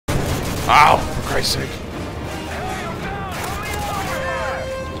Ow! For Christ's sake.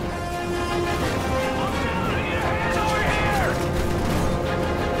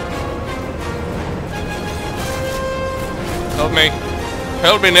 Help me.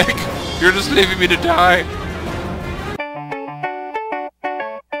 Help me, Nick. You're just leaving me to die.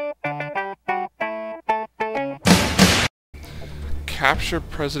 Capture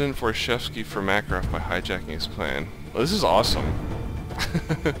President Vorshevsky for Makarov by hijacking his plane. Well, this is awesome.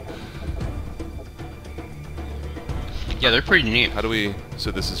 Yeah, they're pretty neat. How do we...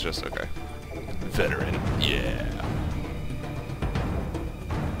 So this is just... Okay. Veteran. Yeah.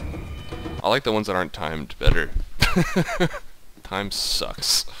 I like the ones that aren't timed better. Time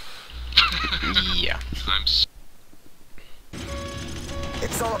sucks. Yeah.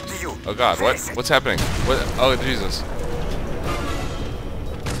 It's all up to you. Oh god, what? What's happening? What? Oh, Jesus.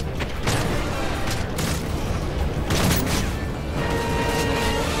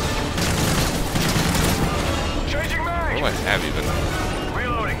 What do I have even?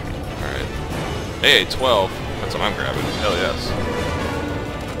 Reloading. Alright. Hey, 12. That's what I'm grabbing. Hell yes.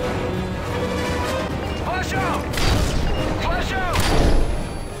 Flash out! Flash out!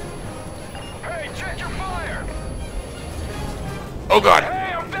 Hey, check your fire! Oh god!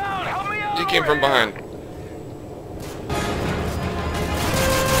 Hey, I'm down! Help me out! He came from behind.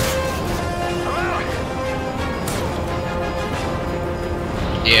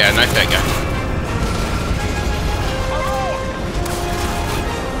 Yeah, knife that guy.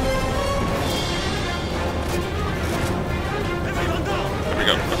 There we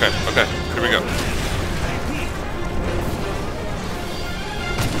go. Okay, okay. Here we go.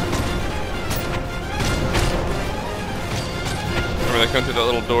 Remember, they come through that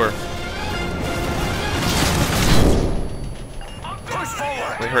little door.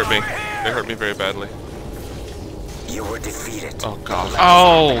 They hurt me. They hurt me very badly. You were defeated. Oh god.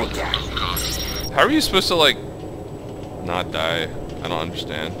 Oh! How are you supposed to, like, not die? I don't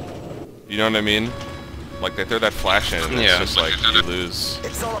understand. You know what I mean? Like, they throw that flash in and Yeah. it's just like, you lose.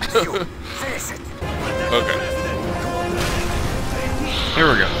 It's all up to you. Finish it. Okay. Here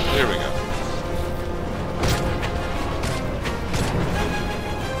we go. Here we go.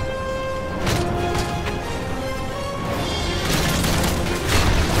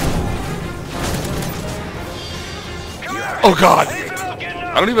 Oh god!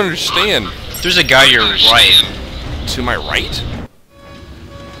 I don't even understand. There's a guy to your right. To my right?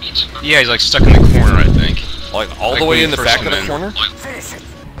 Yeah, he's like stuck in the corner, I think. Like all Like the when way you in the first back of come the in. corner? Finish it.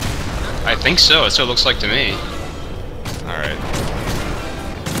 I think so. That's what it looks like to me. Alright.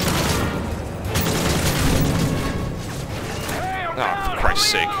 Oh, for Christ's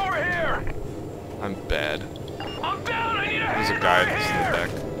sake. Over here. I'm bad. I'm down. I need a There's a hand. guy that's in the back.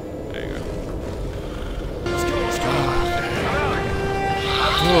 There you go. Let's go. Let's go.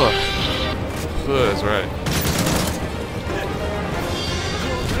 That's right.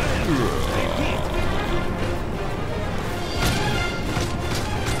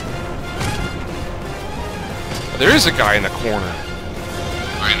 There is a guy in the corner.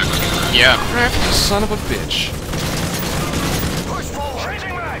 Yeah. Crap, you son of a bitch. Push forward.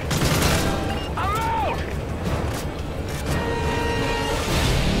 Changing mag. I'm out.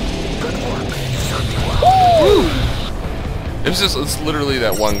 Good work. You served me well. It's literally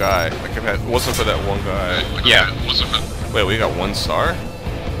that one guy. Like if it wasn't for that one guy. Yeah. Wait, we got 1 star?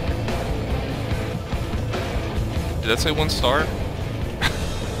 Did that say 1 star?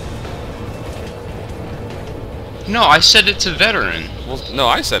 No, I said it to veteran. Well, no,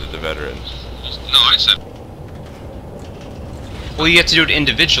 I said it to veteran. Well, you have to do it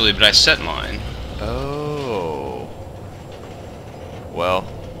individually, but I set mine. Oh. Well.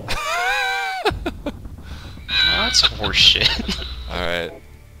 That's horseshit. Alright.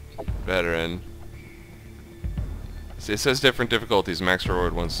 Veteran. See, it says different difficulties, max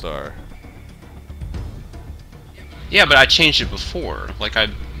reward 1 star. Yeah, but I changed it before. Like I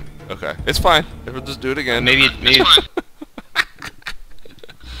Okay, it's fine. We'll just do it again. maybe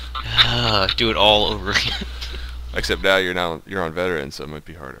do it all over again. Except now you're on veteran, so it might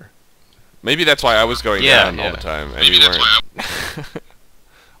be harder. Maybe that's why I was going down all the time, and you weren't.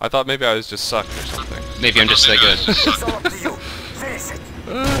 I thought maybe I was just sucked or something. Maybe I'm just that good. It's all up to you. Finish it.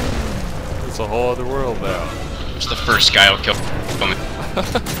 It's a whole other world now. It's the first guy I'll kill me.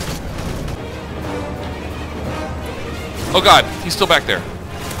 Oh god, he's still back there.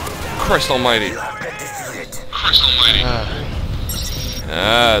 Christ almighty. You have been defeated.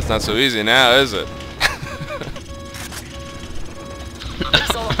 Ah, it's not so easy now, is it?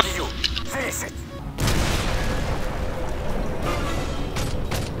 It's all up to you. Finish it.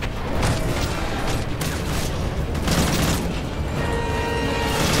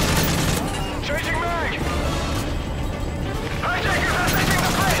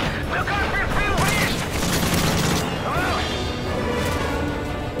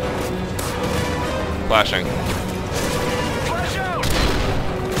 Flashing. Flash out!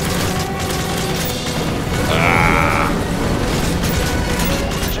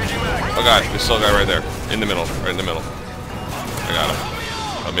 Changing back. Oh god, there's still a guy right there. In the middle. Right in the middle. I got him.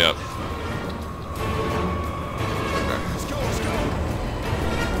 Help me up. Let's go, let's go.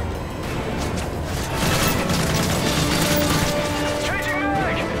 Changing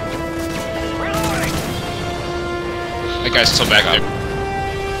back. Reloading. That guy's still back there.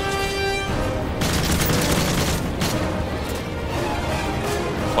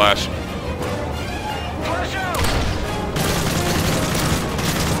 Flash. Flash out.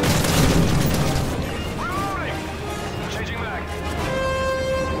 Reloading. Changing back.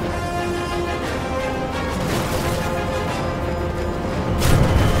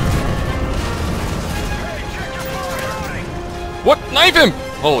 Hey, check your fire. Reloading. What? Knife him!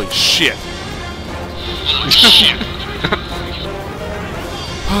 Holy shit.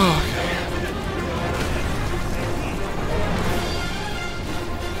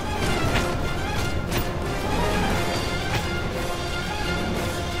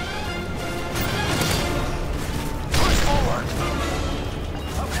 Push forward.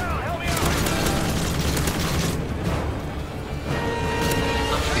 Up down, help me out.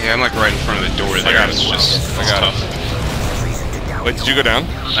 Yeah, I'm like right in front of the door there. got it. It's just I got it. tough. Reason to doubt Wait, did you go down?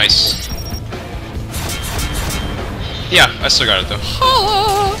 Nice. Yeah, I still got it though.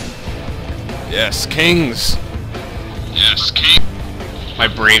 Yes, kings! Yes, king. My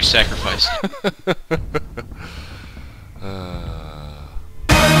brave sacrifice.